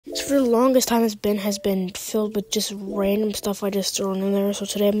for the longest time, this bin has been filled with just random stuff I just thrown in there. So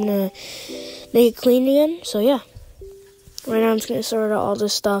today I'm going to make it clean again. So yeah, right now I'm just going to sort out all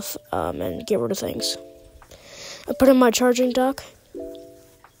this stuff and get rid of things. I put in my charging dock.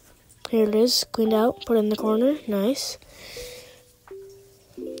 Here it is, cleaned out, put it in the corner, nice.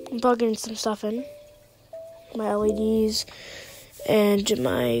 I'm plugging some stuff in. My LEDs and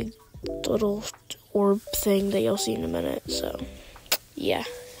my little orb thing that you'll see in a minute, so yeah.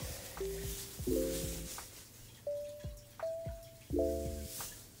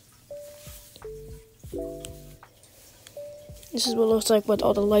 This is what it looks like with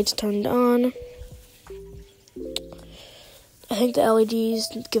all the lights turned on. I think the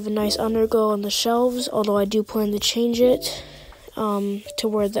LEDs give a nice underglow on the shelves, although I do plan to change it to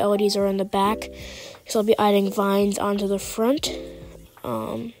where the LEDs are in the back, because I'll be adding vines onto the front.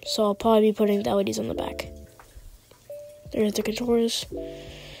 So I'll probably be putting the LEDs on the back. There's the controls.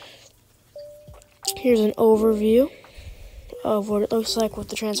 Here's an overview of what it looks like with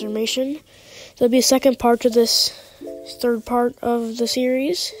the transformation. There'll be a second part to this third part of the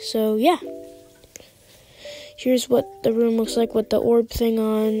series, so yeah. Here's what the room looks like with the orb thing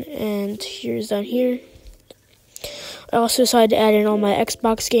on, and here's down here. I also decided to add in all my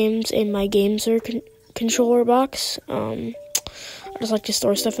Xbox games in my Gameser controller box. I just like to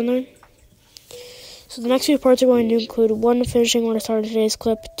store stuff in there. So the next few parts are going to include 1, finishing when I started today's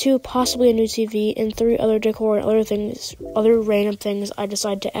clip, 2, possibly a new TV, and 3, other decor and other random things I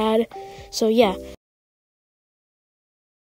decided to add. So yeah.